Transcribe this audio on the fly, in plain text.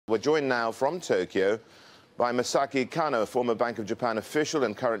We're joined now from Tokyo by Masaaki Kanno, former Bank of Japan official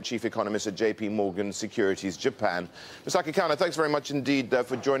and current chief economist at JPMorgan Securities Japan. Masaaki Kanno, thanks very much indeed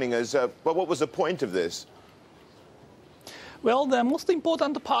for joining us. But what was the point of this? Well, the most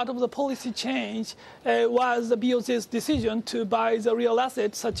important part of the policy change was the BOJ's decision to buy the real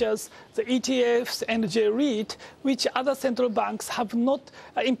assets such as the ETFs and J-REIT, which other central banks have not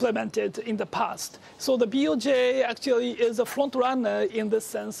implemented in the past. So the BOJ actually is a front runner in this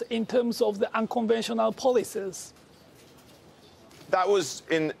sense in terms of the unconventional policies. That was,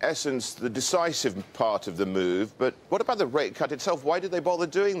 in essence, the decisive part of the move. But what about the rate cut itself? Why did they bother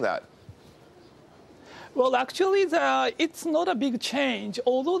doing that? Well, actually, it's not a big change.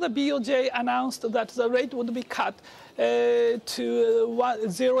 Although the BOJ announced that the rate would be cut to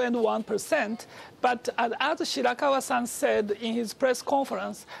 0 and 1%, but as Shirakawa-san said in his press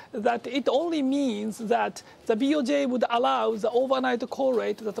conference, that it only means that the BOJ would allow the overnight core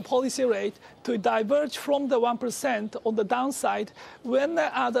rate, the policy rate, to diverge from the 1% on the downside when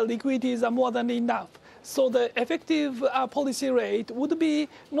the liquidities are more than enough. So the effective policy rate would be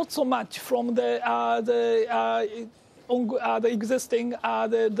not so much from the existing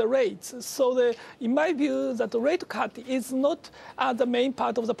the rates. So in my view, that the rate cut is not the main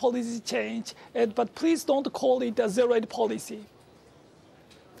part of the policy change, but please don't call it a zero-rate policy.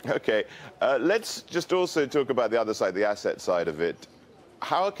 Okay, let's just also talk about the other side, the asset side of it.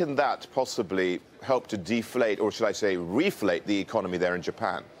 How can that possibly help to deflate, or should I say reflate, the economy there in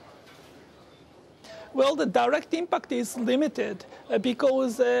Japan? Well, the direct impact is limited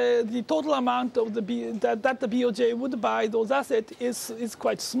because the total amount of that the BOJ would buy those assets is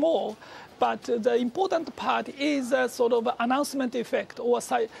quite small. But the important part is a sort of announcement effect or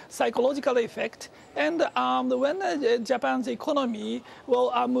psychological effect. And when Japan's economy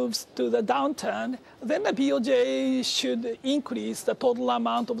moves to the downturn, then the BOJ should increase the total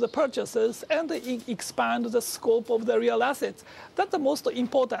amount of the purchases and expand the scope of the real assets. That's the most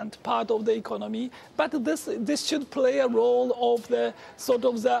important part of the economy. But this should play a role of the sort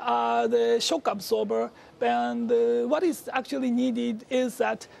of the shock absorber. And what is actually needed is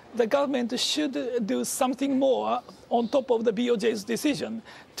that the government should do something more on top of the BOJ's decision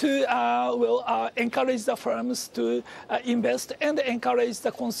to encourage the firms to invest and encourage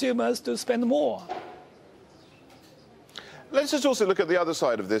the consumers to spend more. Let's just also look at the other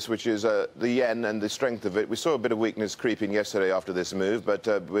side of this, which is the yen and the strength of it. We saw a bit of weakness creeping yesterday after this move, but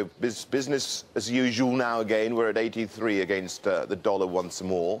we're business as usual now again. We're at 83 against the dollar once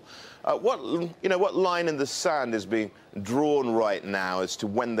more. What line in the sand is being drawn right now as to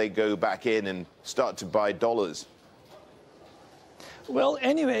when they go back in and start to buy dollars? Well,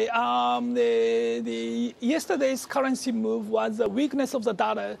 anyway, yesterday's currency move was the weakness of the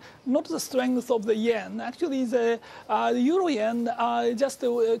dollar, not the strength of the yen. Actually, the euro-yen just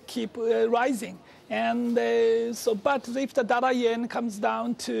keep rising. And but if the dollar-yen comes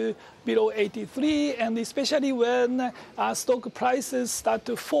down to below 83, and especially when stock prices start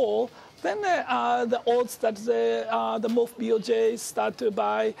to fall, then the odds that the MOF BOJ start to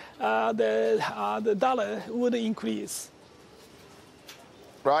buy the dollar would increase.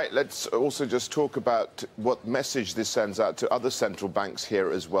 Right, let's also just talk about what message this sends out to other central banks here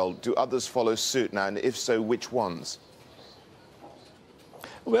as well. Do others follow suit now, and if so, which ones?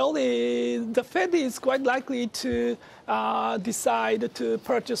 Well, the Fed is quite likely to decide to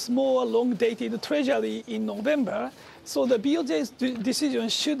purchase more long-dated treasury in November. So the BOJ's decision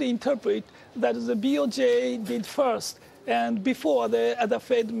should interpret that the BOJ did first and before the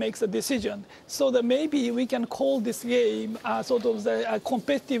Fed makes a decision. So that maybe we can call this game sort of the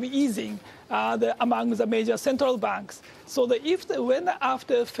competitive easing among the major central banks. So that when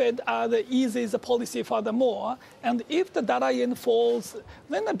after Fed eases the policy furthermore, and if the dollar-yen falls,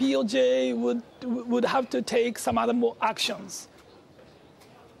 then the BOJ would have to take some other more actions.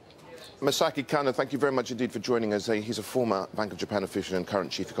 Masaaki Kanno, thank you very much indeed for joining us. He's a former Bank of Japan official and current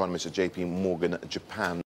chief economist at JPMorgan Japan.